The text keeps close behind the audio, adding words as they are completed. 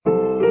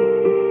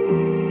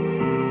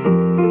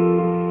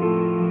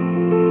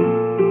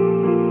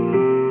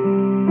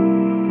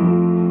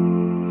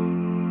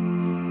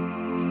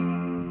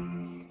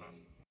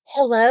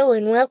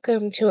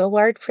welcome to A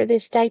Word for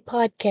This Day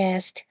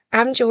podcast.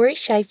 I'm Jory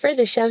Schaefer,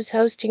 the show's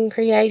host and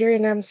creator,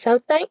 and I'm so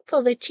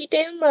thankful that you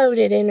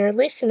downloaded and are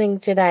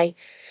listening today.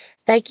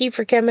 Thank you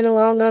for coming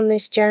along on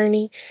this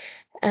journey.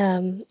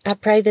 I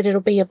pray that it'll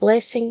be a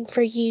blessing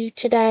for you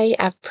today.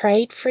 I've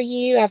prayed for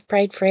you. I've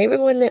prayed for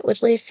everyone that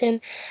would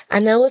listen. I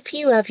know a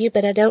few of you,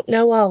 but I don't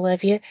know all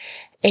of you.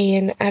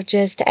 And I've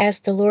just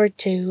asked the Lord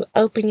to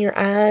open your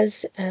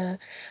eyes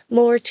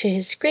more to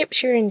His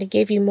Scripture and to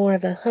give you more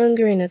of a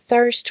hunger and a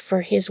thirst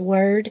for His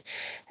Word,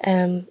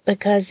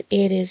 because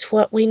it is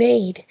what we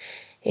need.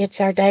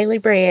 It's our daily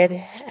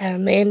bread.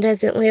 Man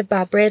doesn't live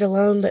by bread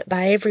alone, but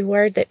by every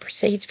word that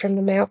proceeds from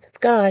the mouth of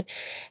God.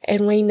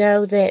 And we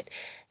know that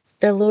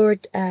the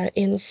Lord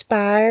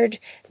inspired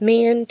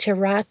men to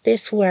write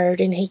this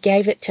word, and He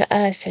gave it to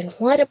us. And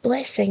what a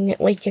blessing that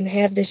we can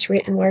have this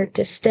written word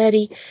to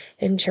study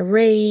and to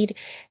read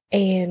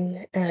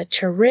and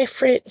to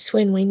reference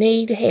when we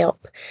need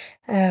help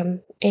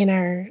in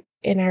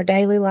our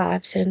daily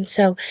lives. And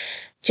so,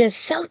 just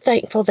so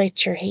thankful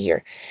that you're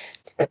here.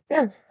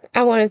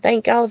 I want to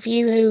thank all of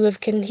you who have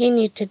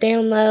continued to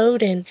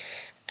download and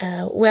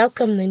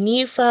welcome the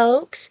new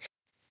folks.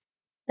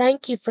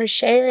 Thank you for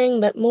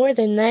sharing, but more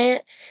than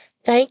that,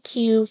 thank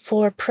you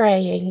for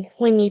praying.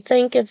 When you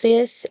think of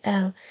this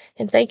and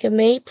think of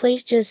me,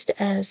 please just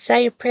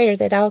say a prayer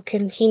that I'll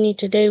continue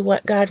to do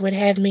what God would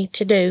have me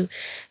to do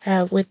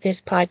with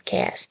this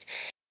podcast.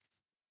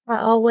 I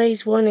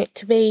always want it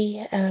to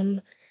be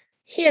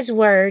His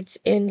words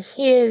and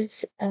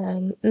His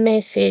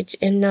message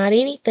and not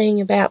anything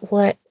about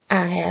what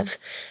I have,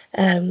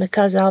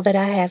 because all that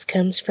I have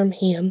comes from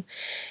Him.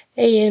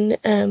 And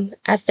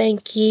I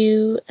thank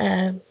you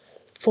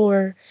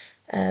for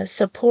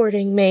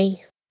supporting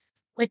me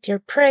with your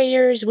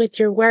prayers, with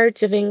your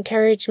words of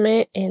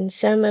encouragement, and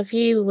some of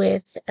you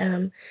with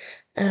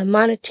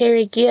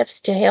monetary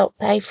gifts to help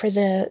pay for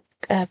the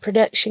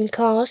production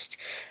cost.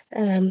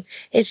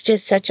 It's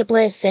just such a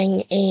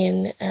blessing,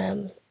 and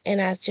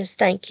I just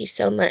thank you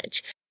so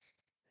much.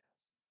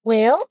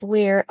 Well,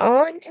 we're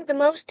on to the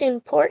most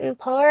important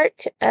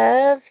part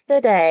of the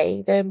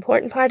day, the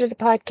important part of the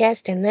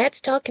podcast, and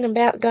that's talking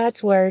about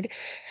God's Word.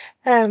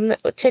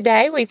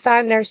 Today we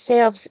find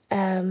ourselves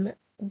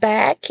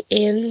back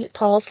in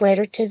Paul's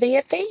letter to the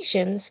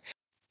Ephesians.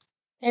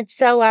 And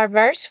so our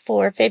verse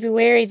for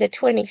February the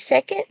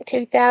 22nd,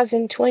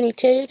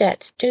 2022,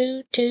 that's 2,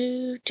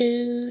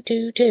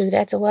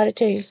 that's a lot of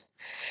twos,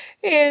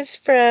 is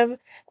from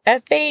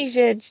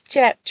Ephesians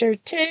chapter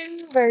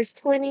 2, verse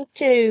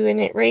 22, and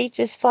it reads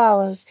as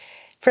follows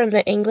from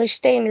the English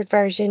Standard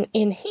Version.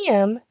 In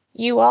Him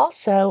you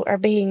also are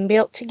being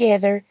built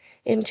together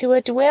into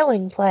a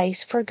dwelling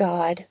place for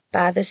God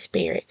by the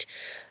Spirit.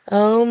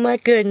 Oh my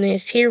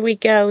goodness, here we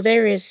go.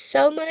 There is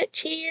so much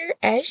here,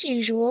 as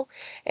usual,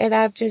 and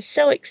I'm just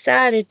so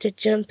excited to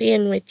jump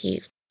in with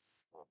you.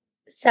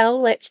 So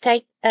let's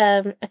take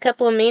a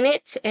couple of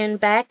minutes and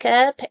back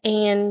up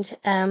and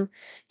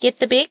get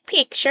the big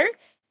picture.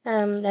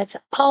 That's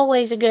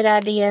always a good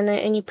idea,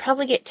 and you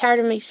probably get tired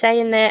of me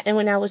saying that. And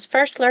when I was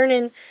first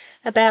learning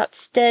about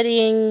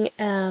studying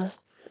the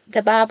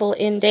Bible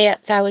in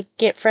depth, I would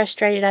get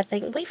frustrated. I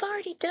think, we've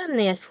already done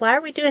this. Why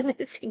are we doing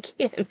this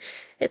again?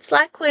 It's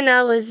like when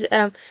I was,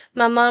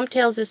 my mom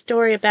tells a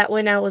story about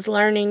when I was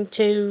learning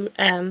to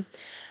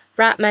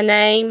write my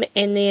name,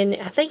 and then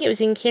I think it was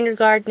in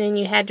kindergarten, and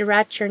you had to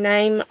write your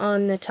name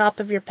on the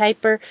top of your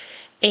paper.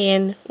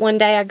 And one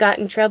day I got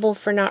in trouble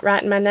for not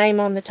writing my name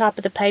on the top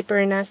of the paper,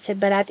 and I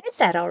said, but I did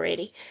that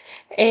already.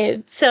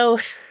 And so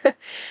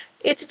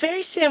it's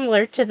very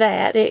similar to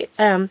that.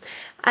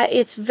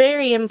 It's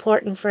very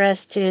important for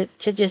us to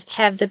just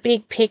have the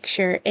big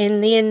picture,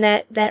 and then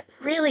that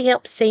really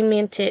helps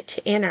cement it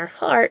in our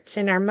hearts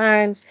and our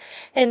minds.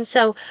 And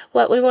so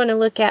what we want to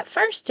look at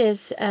first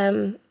is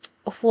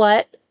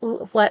what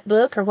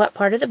book or what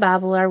part of the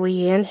Bible are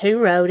we in, who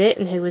wrote it,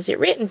 and who was it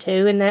written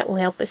to, and that will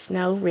help us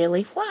know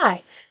really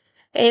why.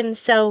 And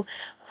so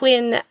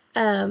when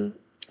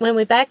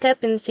we back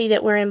up and see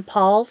that we're in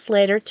Paul's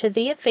letter to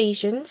the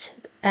Ephesians,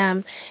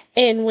 and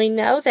we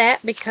know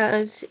that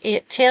because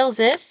it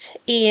tells us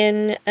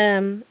in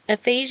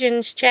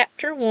Ephesians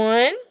chapter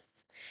 1,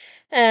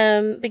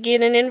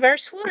 beginning in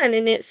verse 1,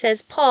 and it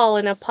says, Paul,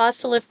 an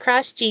apostle of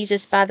Christ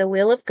Jesus by the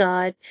will of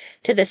God,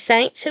 to the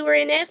saints who are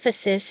in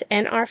Ephesus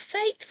and are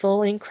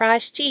faithful in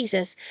Christ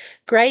Jesus,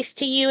 grace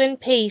to you and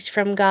peace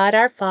from God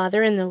our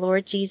Father and the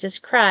Lord Jesus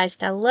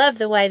Christ. I love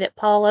the way that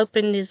Paul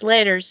opened his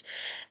letters.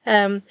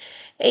 And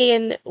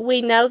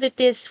we know that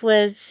this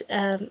was,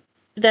 the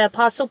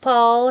Apostle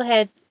Paul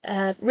had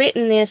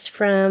written this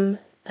from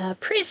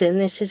prison.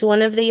 This is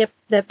one of the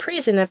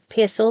prison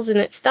epistles, and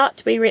it's thought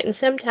to be written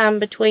sometime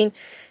between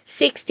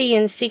 60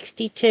 and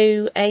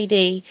 62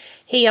 A.D.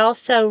 He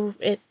also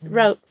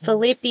wrote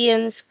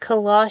Philippians,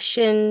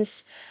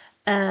 Colossians,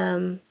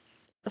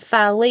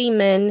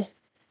 Philemon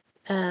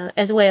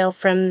as well.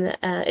 From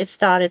it's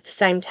thought at the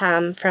same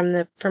time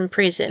from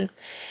prison,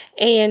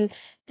 and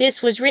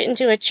this was written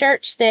to a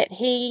church that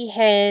he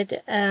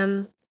had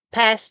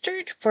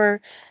pastored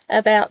for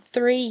about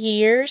 3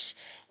 years.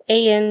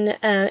 and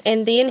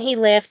then he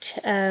left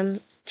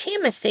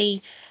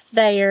Timothy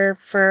there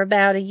for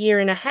about a year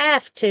and a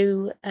half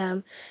to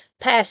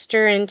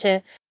pastor and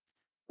to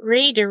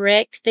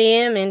redirect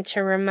them and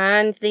to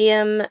remind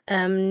them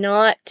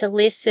not to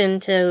listen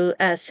to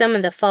some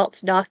of the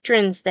false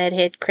doctrines that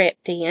had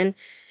crept in.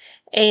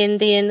 And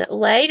then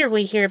later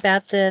we hear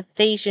about the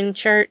Ephesian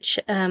church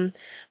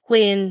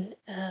when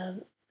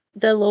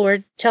the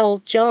Lord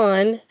told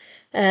John,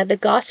 the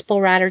gospel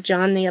writer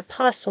John, the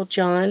apostle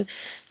John,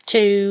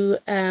 to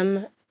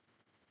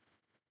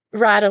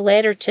write a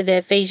letter to the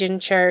Ephesian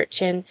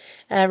church and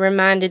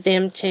reminded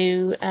them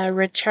to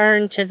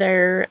return to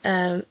their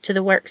to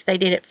the works they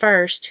did at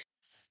first.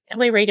 And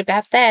we read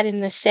about that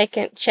in the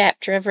second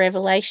chapter of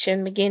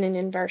Revelation, beginning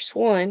in verse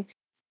 1.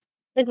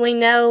 And we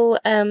know,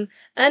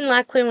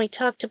 unlike when we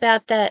talked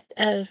about that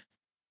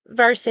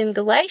verse in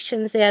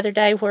Galatians the other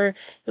day, where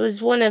it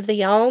was one of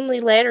the only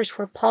letters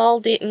where Paul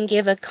didn't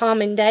give a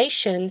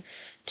commendation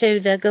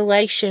to the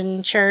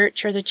Galatian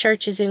church or the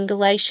churches in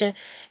Galatia.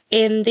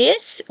 In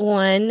this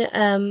one,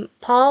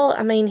 Paul,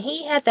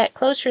 he had that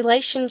close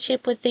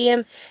relationship with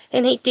them,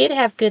 and he did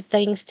have good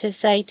things to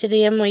say to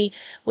them.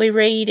 We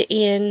read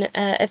in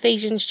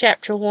Ephesians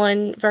chapter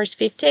 1, verse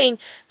 15,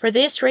 "For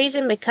this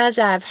reason, because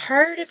I have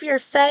heard of your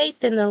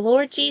faith in the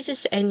Lord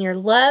Jesus and your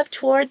love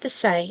toward the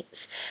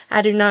saints,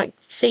 I do not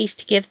cease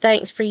to give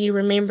thanks for you,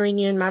 remembering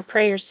you in my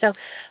prayers." So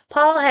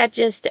Paul had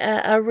just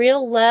a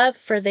real love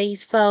for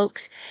these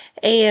folks,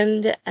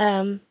 and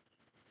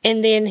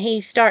then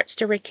he starts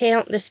to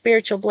recount the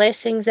spiritual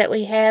blessings that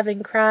we have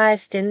in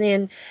Christ. And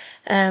then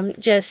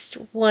just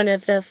one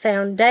of the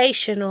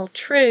foundational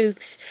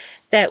truths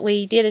that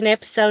we did an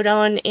episode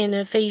on in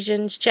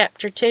Ephesians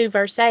chapter 2,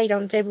 verse 8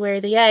 on February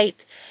the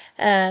 8th,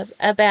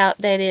 about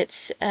that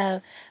it's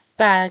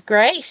by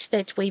grace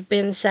that we've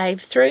been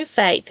saved through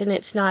faith, and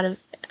it's not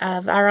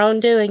of our own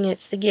doing,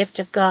 it's the gift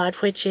of God,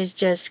 which is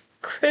just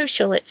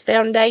crucial. It's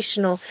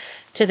foundational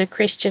to the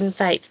Christian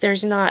faith.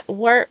 There's not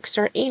works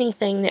or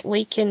anything that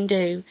we can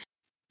do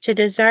to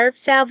deserve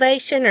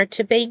salvation or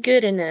to be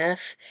good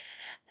enough.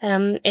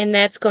 And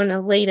that's going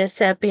to lead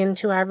us up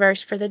into our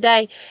verse for the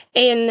day.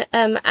 And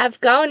I've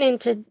gone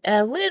into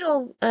a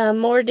little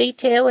more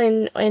detail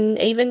and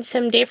even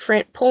some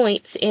different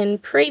points in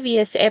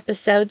previous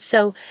episodes.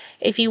 So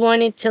if you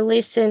wanted to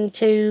listen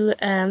to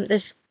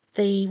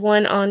the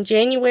one on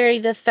January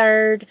the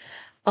 3rd,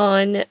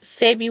 on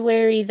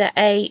February the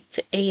 8th,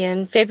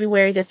 and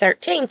February the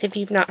 13th, if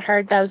you've not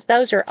heard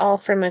those are all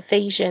from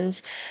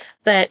Ephesians.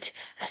 But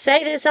I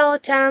say this all the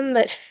time,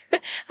 but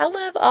I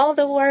love all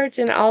the words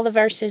and all the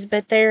verses,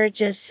 but there are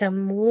just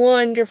some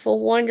wonderful,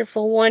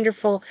 wonderful,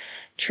 wonderful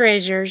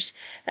treasures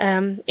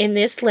in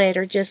this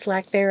letter, just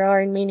like there are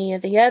in many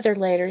of the other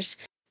letters.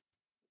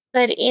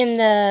 But in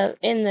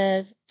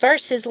the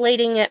verses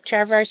leading up to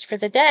our verse for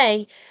the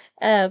day,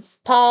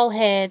 Paul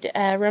had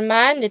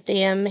reminded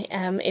them,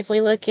 if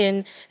we look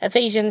in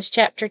Ephesians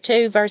chapter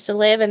 2, verse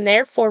 11,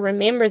 "Therefore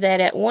remember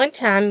that at one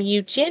time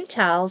you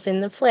Gentiles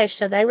in the flesh,"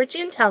 so they were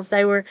Gentiles,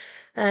 they were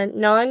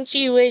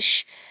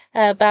non-Jewish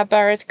by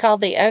birth,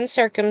 called the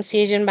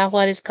uncircumcision by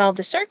what is called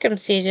the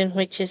circumcision,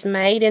 which is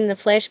made in the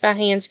flesh by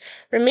hands.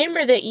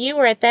 "Remember that you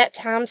were at that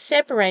time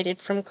separated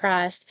from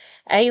Christ,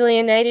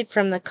 alienated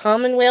from the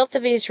commonwealth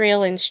of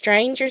Israel, and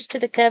strangers to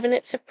the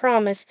covenants of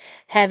promise,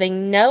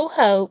 having no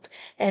hope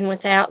and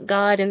without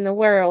God in the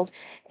world."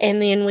 And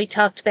then we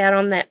talked about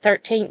on that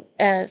 13th,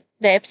 the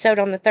episode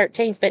on the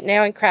 13th, "But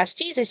now in Christ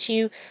Jesus,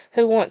 you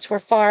who once were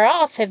far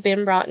off have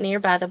been brought near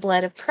by the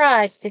blood of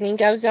Christ." And he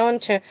goes on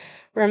to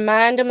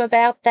remind them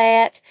about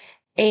that.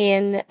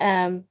 And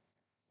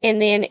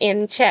then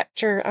in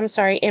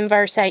in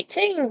verse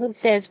 18, he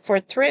says, "For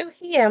through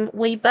him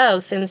we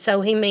both," and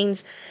so he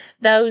means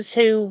those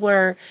who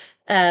were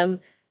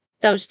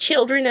those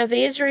children of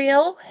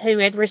Israel who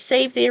had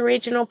received the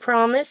original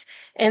promise,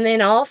 and then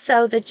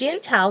also the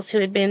Gentiles who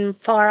had been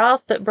far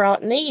off but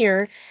brought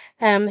near.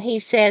 He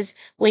says,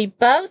 "We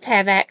both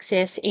have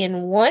access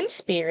in one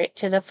Spirit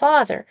to the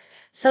Father.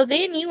 So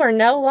then you are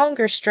no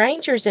longer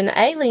strangers and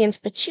aliens,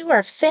 but you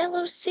are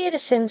fellow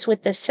citizens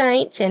with the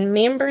saints and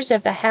members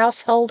of the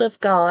household of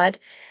God,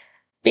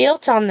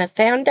 built on the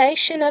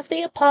foundation of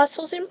the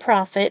apostles and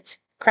prophets,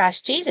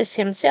 Christ Jesus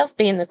himself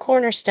being the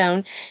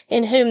cornerstone,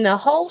 in whom the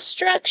whole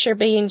structure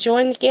being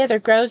joined together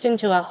grows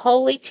into a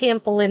holy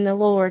temple in the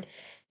Lord.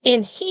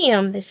 In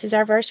him," this is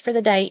our verse for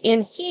the day,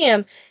 "in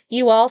him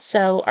you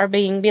also are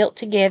being built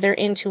together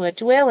into a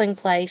dwelling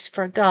place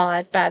for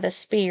God by the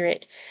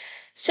Spirit."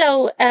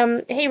 So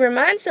he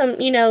reminds them,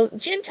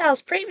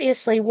 Gentiles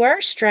previously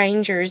were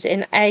strangers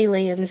and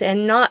aliens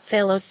and not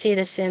fellow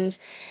citizens.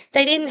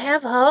 They didn't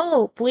have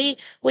hope. We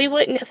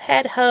wouldn't have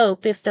had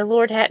hope if the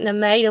Lord hadn't have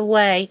made a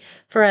way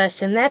for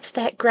us. And that's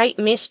that great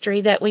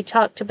mystery that we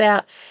talked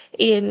about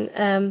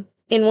in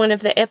in one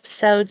of the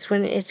episodes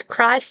when it's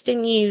Christ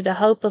in you, the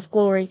hope of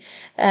glory.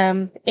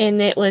 And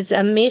it was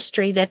a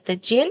mystery that the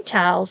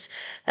Gentiles,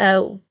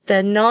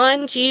 the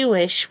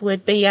non-Jewish,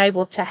 would be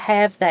able to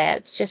have that.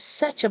 It's just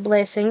such a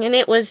blessing. And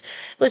it was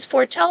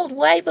foretold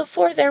way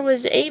before there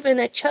was even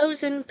a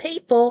chosen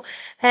people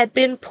had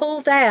been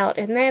pulled out.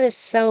 And that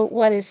is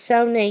what is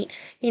so neat.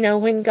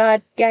 When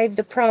God gave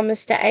the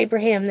promise to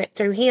Abraham that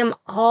through him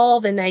all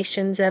the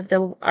nations of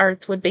the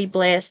earth would be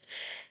blessed.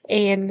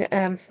 And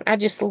I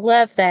just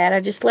love that. I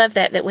just love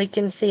that we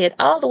can see it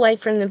all the way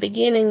from the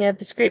beginning of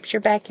the scripture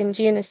back in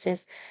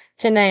Genesis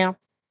to now.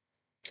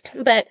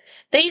 But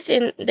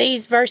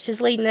these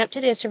verses leading up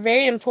to this are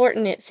very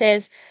important. It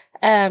says,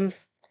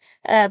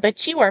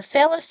 but you are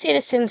fellow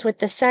citizens with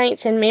the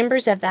saints and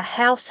members of the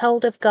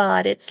household of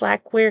God. It's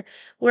like we're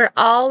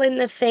all in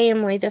the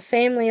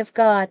family of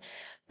God.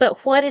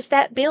 But what is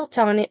that built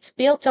on? It's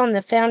built on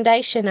the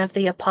foundation of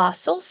the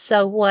apostles.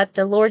 So what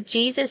the Lord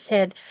Jesus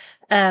had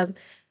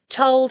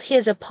told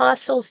his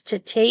apostles to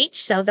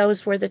teach. So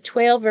those were the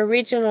 12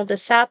 original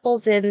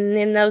disciples, and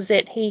then those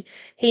that he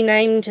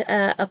named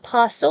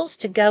apostles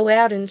to go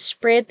out and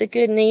spread the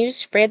good news,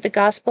 spread the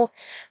gospel.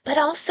 But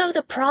also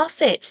the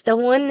prophets, the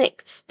one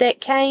that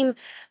came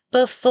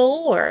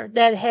before,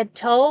 that had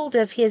told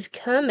of his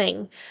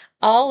coming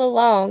all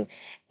along.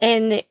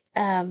 And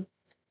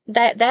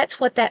that's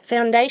what that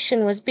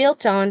foundation was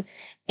built on.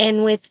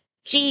 And with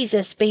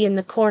Jesus being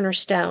the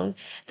cornerstone.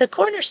 The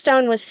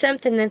cornerstone was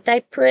something that they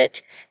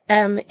put,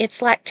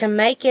 it's like to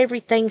make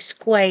everything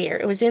square.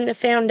 It was in the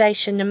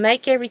foundation to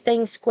make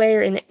everything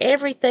square, and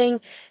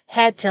everything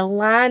had to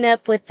line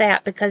up with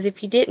that, because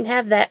if you didn't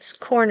have that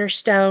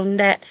cornerstone,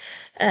 that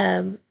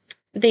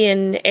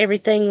then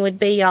everything would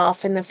be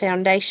off and the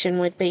foundation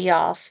would be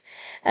off.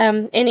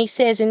 And he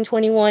says in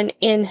 21,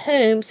 in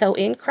whom, so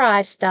in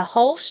Christ, the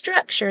whole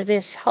structure,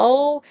 this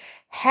whole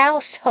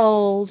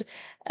household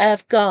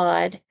of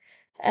God,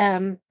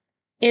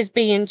 is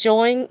being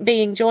joined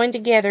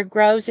together,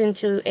 grows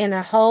into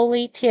a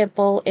holy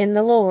temple in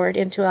the Lord,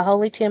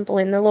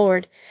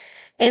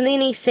 And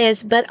then he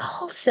says, but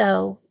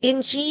also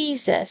in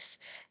Jesus,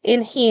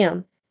 in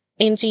him,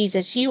 in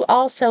Jesus, you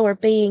also are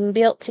being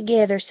built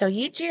together. So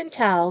you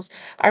Gentiles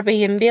are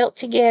being built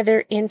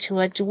together into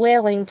a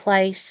dwelling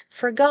place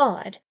for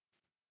God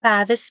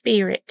by the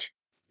Spirit.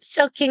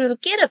 So can you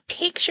get a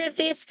picture of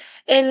this?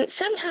 And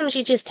sometimes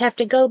you just have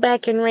to go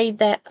back and read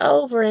that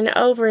over and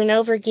over and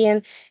over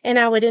again. And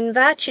I would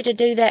invite you to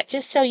do that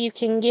just so you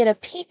can get a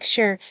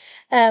picture.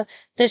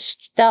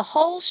 The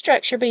whole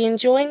structure being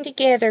joined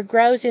together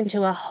grows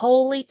into a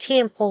holy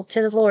temple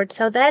to the Lord.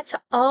 So that's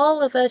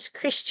all of us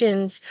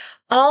Christians,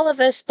 all of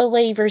us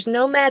believers,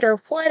 no matter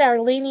what our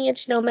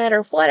lineage, no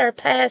matter what our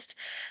past,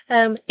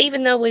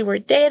 even though we were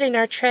dead in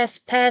our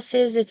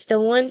trespasses, it's the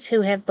ones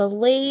who have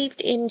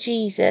believed in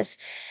Jesus.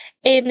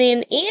 And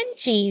then in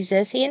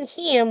Jesus, in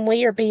him,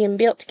 we are being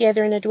built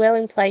together in a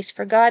dwelling place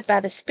for God by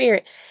the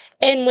Spirit.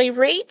 And we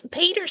read,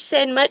 Peter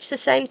said much the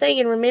same thing.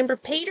 And remember,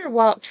 Peter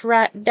walked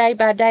right day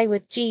by day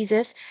with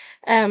Jesus.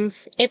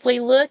 If we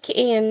look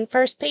in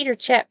 1 Peter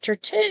chapter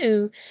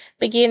 2,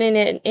 beginning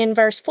in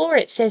verse 4,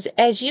 it says,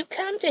 as you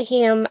come to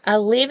him, a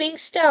living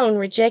stone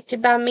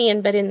rejected by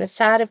men, but in the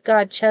sight of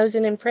God,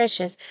 chosen and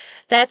precious.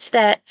 That's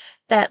that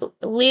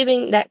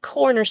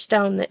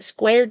cornerstone that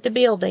squared the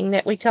building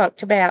that we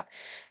talked about.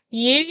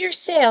 You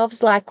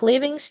yourselves, like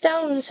living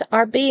stones,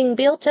 are being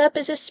built up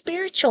as a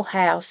spiritual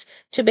house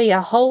to be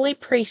a holy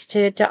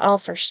priesthood, to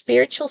offer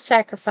spiritual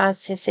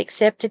sacrifices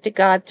accepted to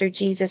God through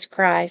Jesus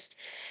Christ.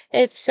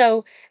 And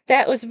so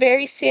that was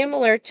very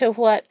similar to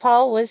what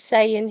Paul was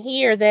saying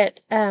here, that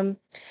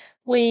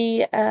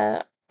we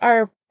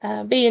are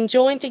being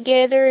joined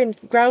together and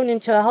grown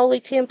into a holy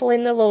temple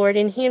in the Lord.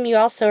 In him you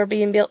also are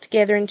being built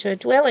together into a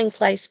dwelling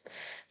place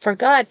for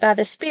God by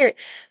the Spirit.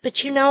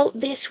 But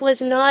this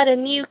was not a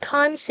new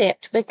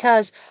concept,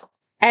 because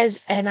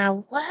and I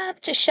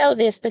love to show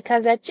this,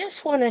 because I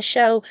just want to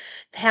show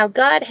how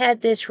God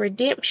had this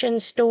redemption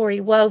story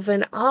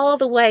woven all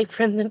the way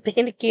from the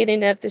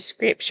beginning of the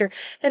scripture.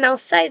 And I'll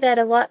say that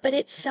a lot, but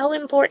it's so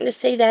important to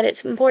see that.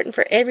 It's important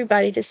for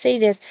everybody to see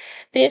this.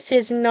 This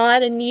is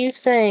not a new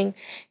thing.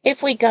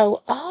 If we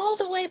go all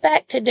the way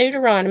back to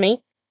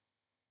Deuteronomy,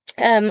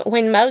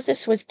 when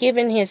Moses was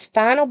given his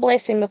final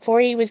blessing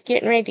before he was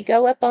getting ready to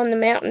go up on the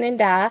mountain and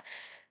die,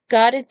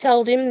 God had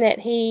told him that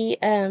he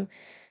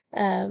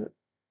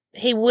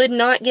would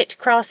not get to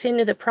cross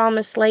into the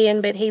promised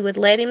land, but he would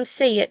let him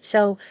see it.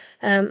 So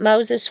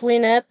Moses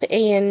went up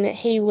and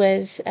he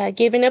was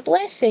giving a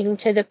blessing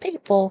to the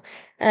people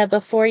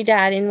before he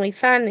died. And we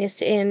find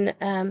this in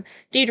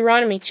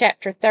Deuteronomy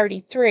chapter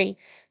 33.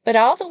 But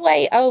all the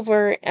way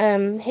over,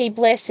 he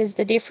blesses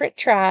the different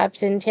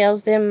tribes and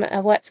tells them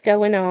what's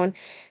going on.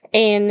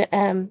 And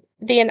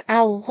then I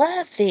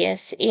love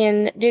this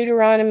in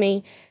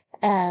Deuteronomy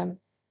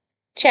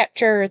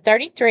chapter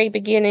 33,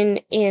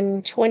 beginning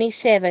in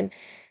 27.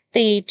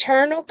 The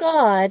eternal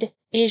God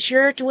is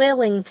your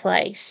dwelling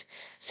place.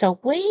 So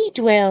we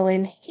dwell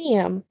in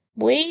him.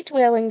 We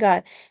dwell in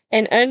God.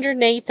 and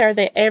underneath are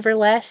the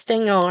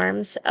everlasting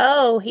arms.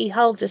 Oh, he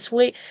holds us.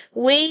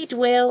 We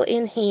dwell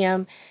in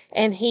him,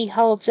 and he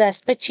holds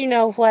us. But you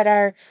know what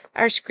our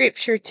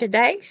scripture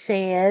today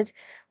said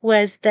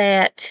was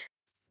that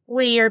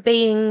we are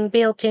being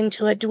built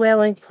into a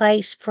dwelling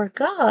place for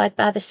God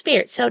by the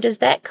Spirit. So does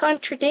that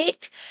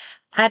contradict?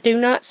 I do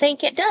not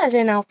think it does,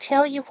 and I'll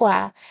tell you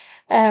why.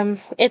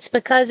 It's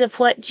because of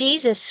what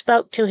Jesus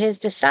spoke to his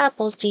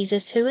disciples,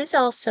 Jesus, who is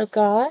also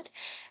God,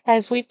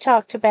 as we've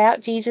talked about,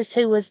 Jesus,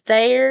 who was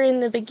there in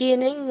the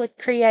beginning with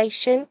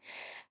creation.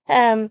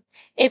 Um,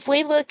 if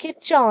we look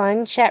at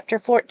John chapter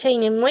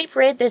 14, and we've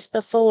read this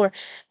before,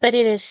 but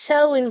it is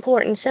so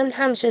important.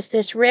 Sometimes just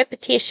this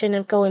repetition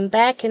of going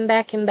back and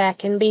back and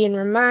back and being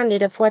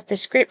reminded of what the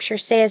scripture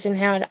says and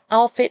how it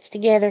all fits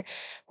together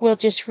will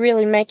just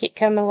really make it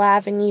come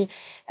alive in you.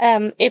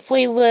 If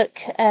we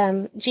look,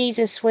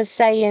 Jesus was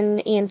saying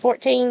in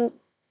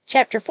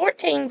chapter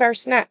 14,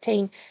 verse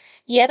 19,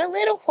 "Yet a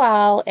little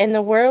while, and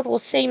the world will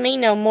see me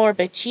no more,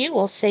 but you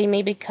will see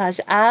me, because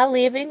I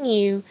live in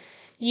you.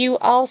 You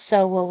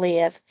also will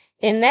live.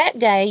 In that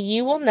day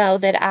you will know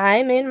that I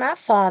am in my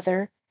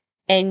Father,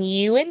 and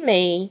you in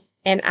me,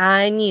 and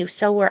I in you."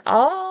 So we're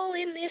all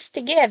in this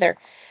together.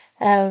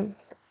 Um,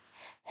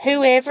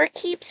 whoever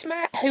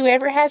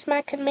has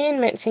my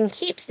commandments and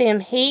keeps them,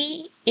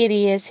 he it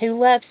is who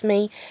loves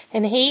me,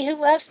 and he who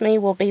loves me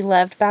will be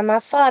loved by my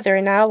Father,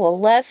 and I will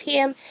love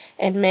him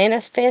and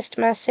manifest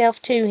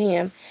myself to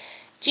him.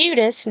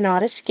 Judas,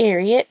 not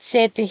Iscariot,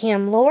 said to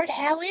him, "Lord,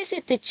 how is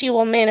it that you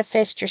will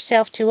manifest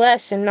yourself to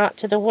us and not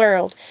to the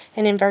world?"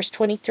 And in verse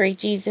 23,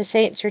 Jesus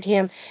answered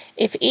him,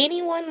 "If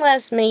anyone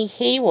loves me,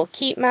 he will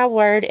keep my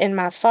word, and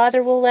my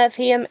Father will love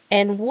him,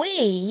 and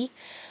we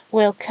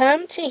will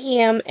come to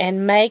him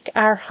and make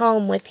our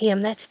home with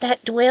him." That's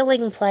that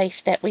dwelling place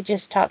that we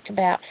just talked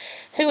about.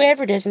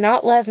 "Whoever does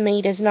not love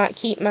me does not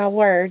keep my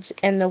words,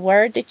 and the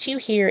word that you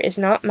hear is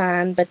not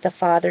mine, but the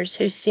Father's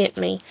who sent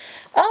me."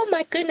 Oh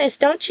my goodness,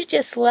 don't you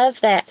just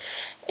love that?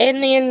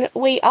 And then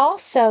we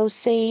also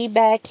see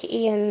back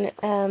in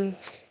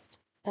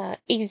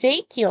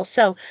Ezekiel.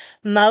 So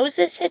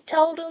Moses had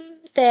told them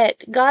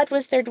that God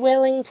was their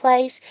dwelling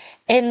place,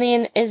 and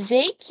then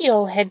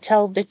Ezekiel had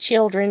told the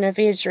children of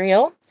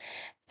Israel,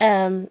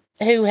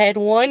 who had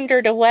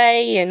wandered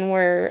away and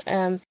were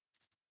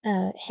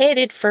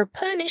headed for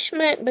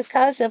punishment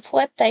because of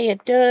what they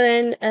had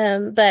done.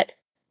 But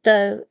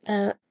the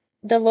uh,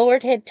 the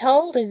Lord had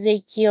told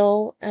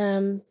Ezekiel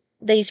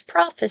these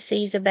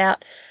prophecies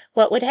about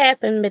what would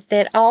happen, but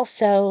that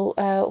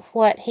also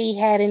what he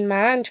had in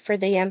mind for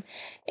them.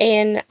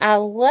 And I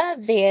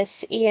love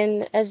this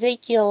in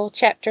Ezekiel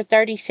chapter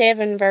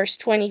 37, verse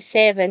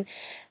 27.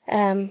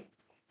 Um,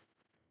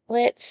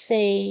 Let's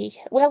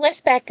see. Well,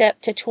 let's back up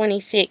to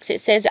 26.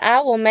 It says,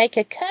 "I will make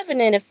a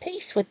covenant of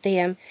peace with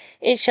them.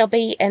 It shall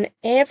be an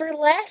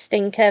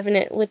everlasting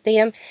covenant with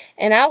them,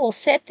 and I will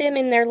set them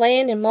in their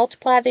land and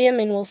multiply them,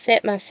 and will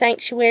set my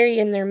sanctuary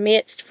in their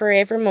midst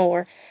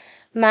forevermore.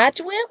 My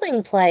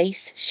dwelling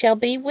place shall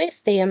be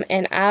with them,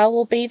 and I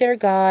will be their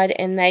God,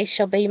 and they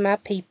shall be my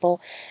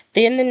people.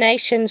 Then the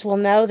nations will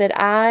know that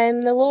I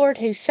am the Lord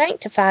who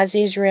sanctifies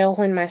Israel,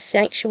 when my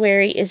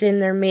sanctuary is in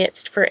their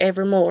midst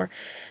forevermore."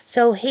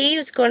 So he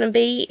is going to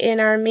be in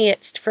our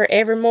midst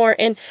forevermore.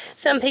 And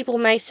some people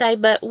may say,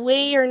 "But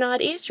we are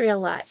not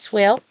Israelites."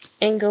 Well,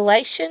 in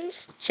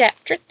Galatians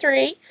chapter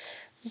 3,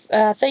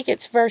 I think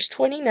it's verse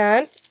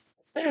 29,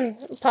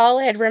 Paul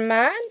had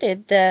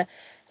reminded the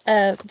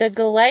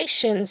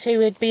Galatians,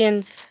 who had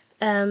been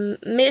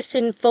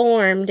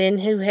misinformed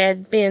and who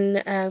had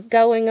been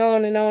going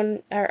on and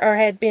on, or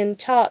had been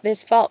taught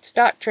this false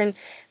doctrine,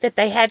 that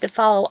they had to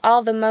follow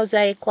all the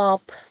Mosaic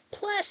law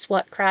plus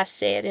what Christ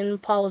said.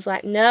 And Paul was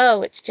like,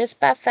 "No, it's just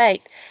by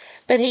faith."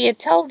 But he had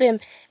told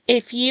them,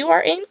 if you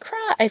are in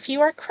Christ, if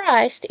you are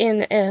Christ,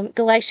 in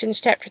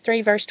Galatians chapter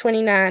 3, verse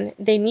 29,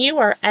 then you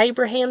are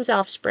Abraham's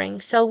offspring.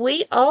 So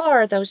we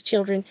are those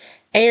children,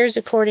 heirs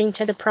according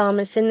to the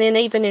promise. And then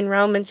even in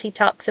Romans, he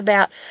talks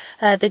about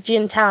the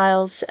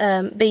Gentiles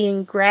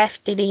being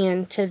grafted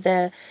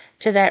into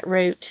to that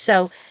root.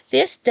 So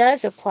this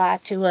does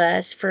apply to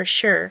us for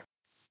sure.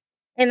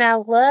 And I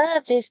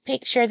love this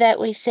picture that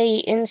we see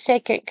in 2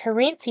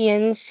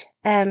 Corinthians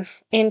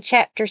in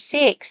chapter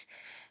 6,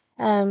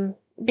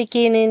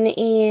 beginning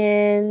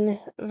in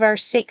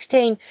verse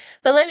 16.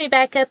 But let me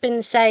back up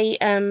and say,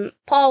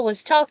 Paul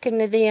was talking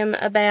to them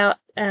about,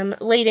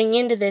 leading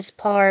into this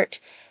part,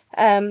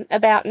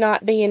 about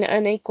not being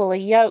unequally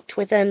yoked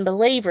with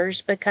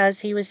unbelievers,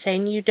 because he was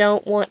saying you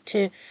don't want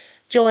to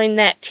join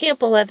that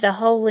temple of the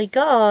holy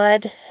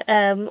God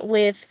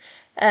with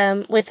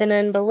an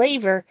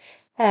unbeliever.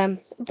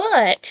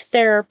 But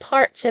there are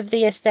parts of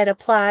this that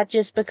apply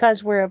just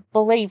because we're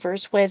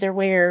believers, whether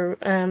or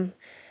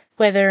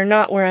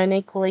not we're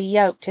unequally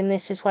yoked. And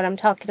this is what I'm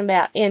talking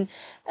about. In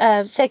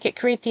 2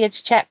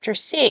 Corinthians chapter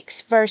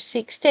 6, verse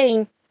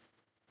 16,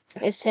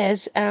 it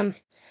says,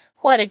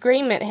 "What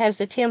agreement has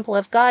the temple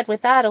of God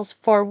with idols?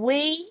 For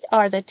we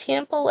are the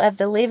temple of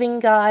the living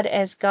God,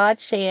 as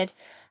God said,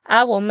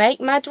 I will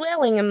make my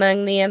dwelling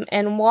among them,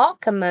 and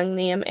walk among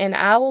them, and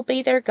I will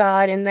be their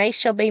God, and they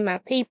shall be my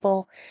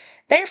people.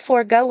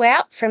 Therefore go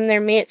out from their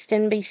midst,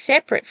 and be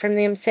separate from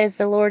them, says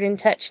the Lord, and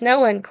touch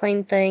no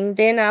unclean thing.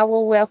 Then I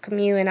will welcome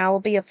you, and I will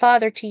be a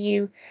father to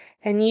you,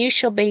 and you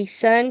shall be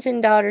sons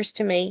and daughters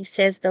to me,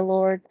 says the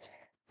Lord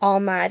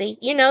Almighty.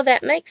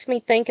 That makes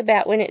me think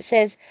about when it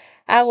says,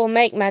 I will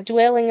make my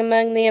dwelling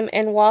among them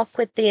and walk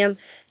with them,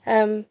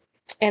 and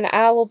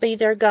I will be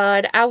their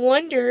God. I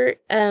wonder,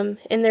 and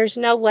there's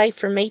no way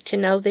for me to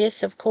know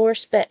this, of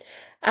course, but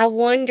I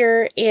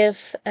wonder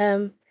if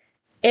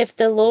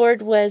the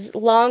Lord was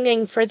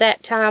longing for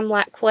that time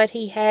like what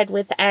he had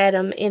with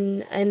Adam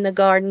in the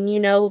garden,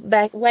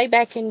 way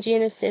back in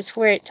Genesis,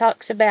 where it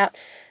talks about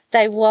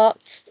they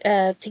walked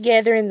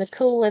together in the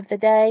cool of the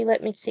day.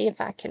 Let me see if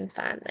I can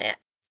find that.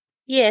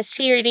 Yes,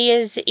 here it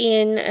is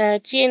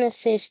in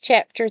Genesis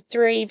chapter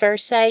 3,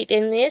 verse 8.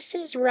 And this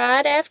is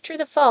right after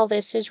the fall.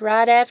 This is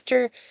right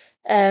after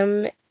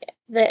um,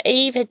 the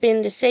Eve had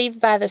been deceived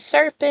by the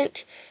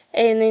serpent.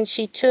 And then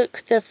she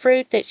took the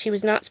fruit that she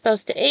was not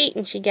supposed to eat,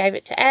 and she gave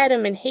it to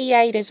Adam, and he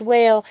ate as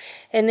well.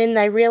 And then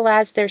they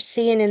realized their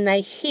sin, and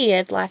they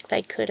hid, like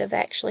they could have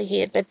actually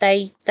hid, but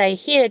they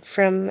hid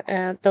from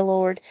the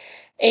Lord.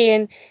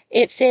 And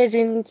it says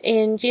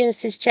in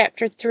Genesis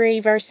chapter 3,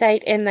 verse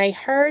 8, and they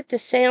heard the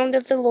sound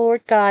of the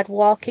Lord God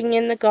walking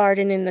in the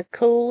garden in the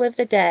cool of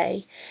the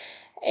day.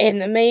 And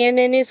the man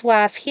and his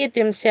wife hid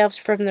themselves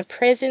from the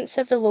presence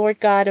of the Lord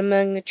God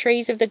among the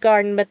trees of the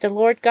garden. But the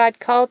Lord God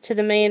called to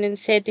the man and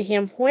said to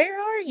him, Where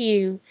are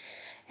you?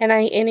 And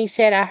he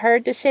said, I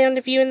heard the sound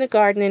of you in the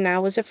garden, and I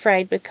was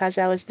afraid because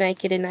I was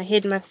naked, and I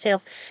hid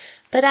myself.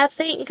 But I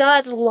think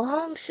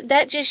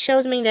that just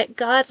shows me that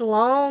God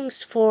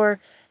longs for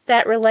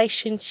that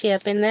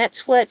relationship, and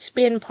that's what's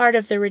been part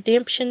of the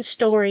redemption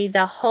story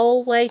the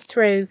whole way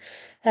through,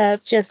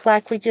 just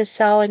like we just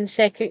saw in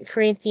 2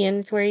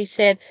 Corinthians, where he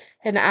said,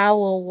 and I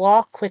will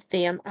walk with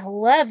them. I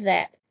love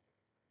that.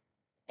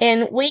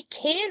 And we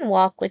can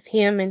walk with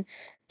him and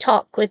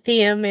talk with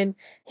him, and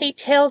he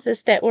tells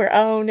us that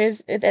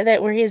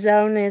that we're his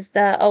own, as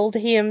the old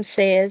hymn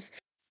says.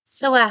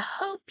 So I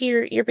hope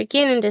you're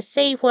beginning to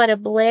see what a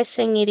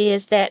blessing it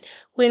is that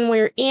when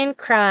we're in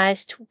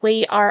Christ,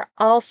 we are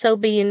also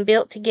being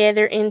built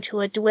together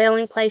into a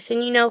dwelling place.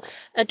 And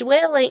a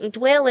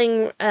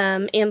dwelling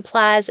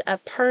implies a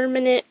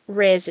permanent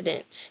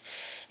residence.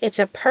 It's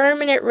a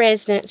permanent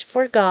residence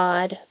for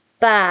God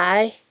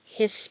by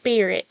His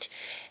Spirit.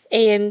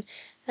 And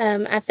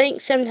I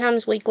think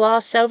sometimes we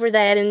gloss over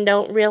that and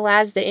don't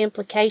realize the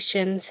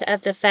implications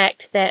of the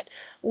fact that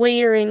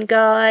we are in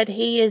God,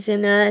 He is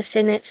in us,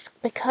 and it's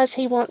because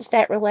He wants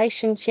that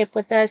relationship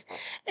with us.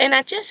 And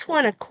I just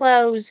want to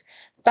close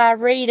by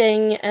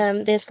reading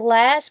this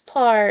last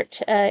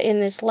part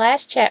in this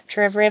last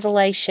chapter of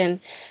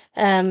Revelation.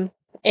 And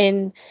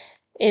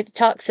it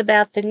talks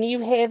about the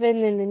new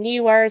heaven and the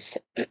new earth.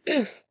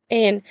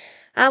 And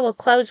I will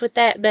close with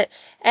that. But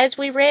as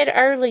we read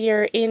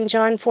earlier in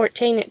John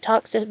 14, it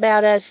talks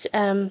about us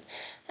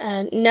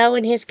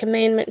knowing His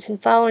commandments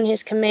and following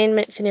His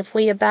commandments. And if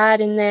we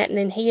abide in that, and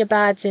then He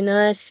abides in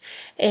us.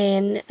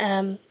 And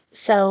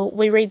so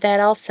we read that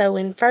also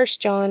in 1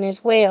 John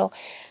as well.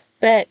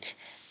 But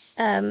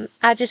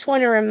I just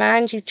want to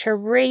remind you to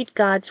read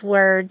God's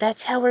Word.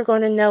 That's how we're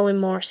going to know Him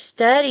more.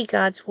 Study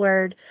God's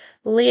Word,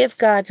 live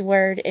God's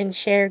Word, and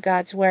share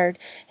God's Word.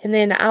 And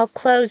then I'll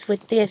close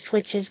with this,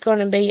 which is going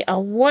to be a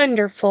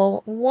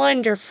wonderful,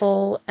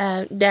 wonderful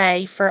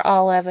day for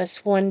all of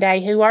us one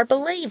day who are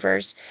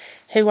believers,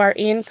 who are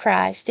in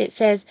Christ. It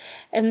says,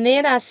 and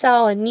then I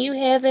saw a new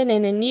heaven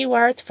and a new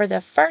earth, for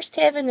the first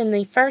heaven and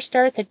the first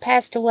earth had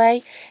passed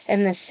away,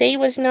 and the sea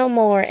was no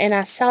more. And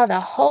I saw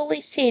the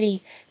holy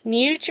city,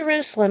 New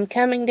Jerusalem,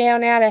 coming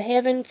down out of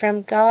heaven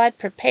from God,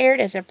 prepared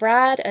as a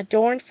bride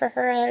adorned for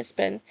her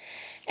husband.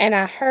 And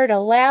I heard a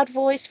loud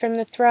voice from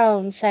the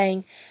throne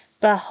saying,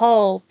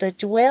 Behold, the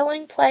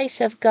dwelling place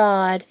of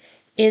God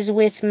is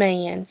with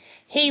man.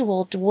 He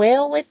will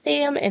dwell with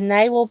them, and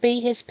they will be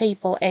His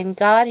people, and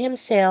God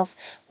Himself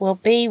will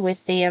be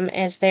with them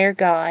as their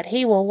God.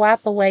 He will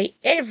wipe away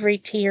every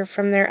tear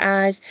from their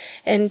eyes,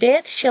 and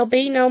death shall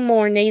be no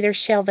more, neither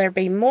shall there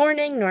be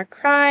mourning, nor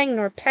crying,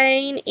 nor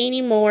pain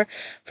any more,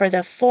 for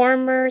the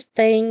former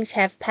things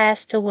have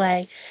passed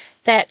away.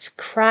 That's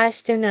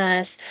Christ in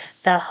us,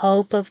 the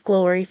hope of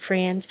glory,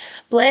 friends.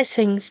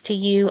 Blessings to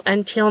you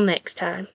until next time.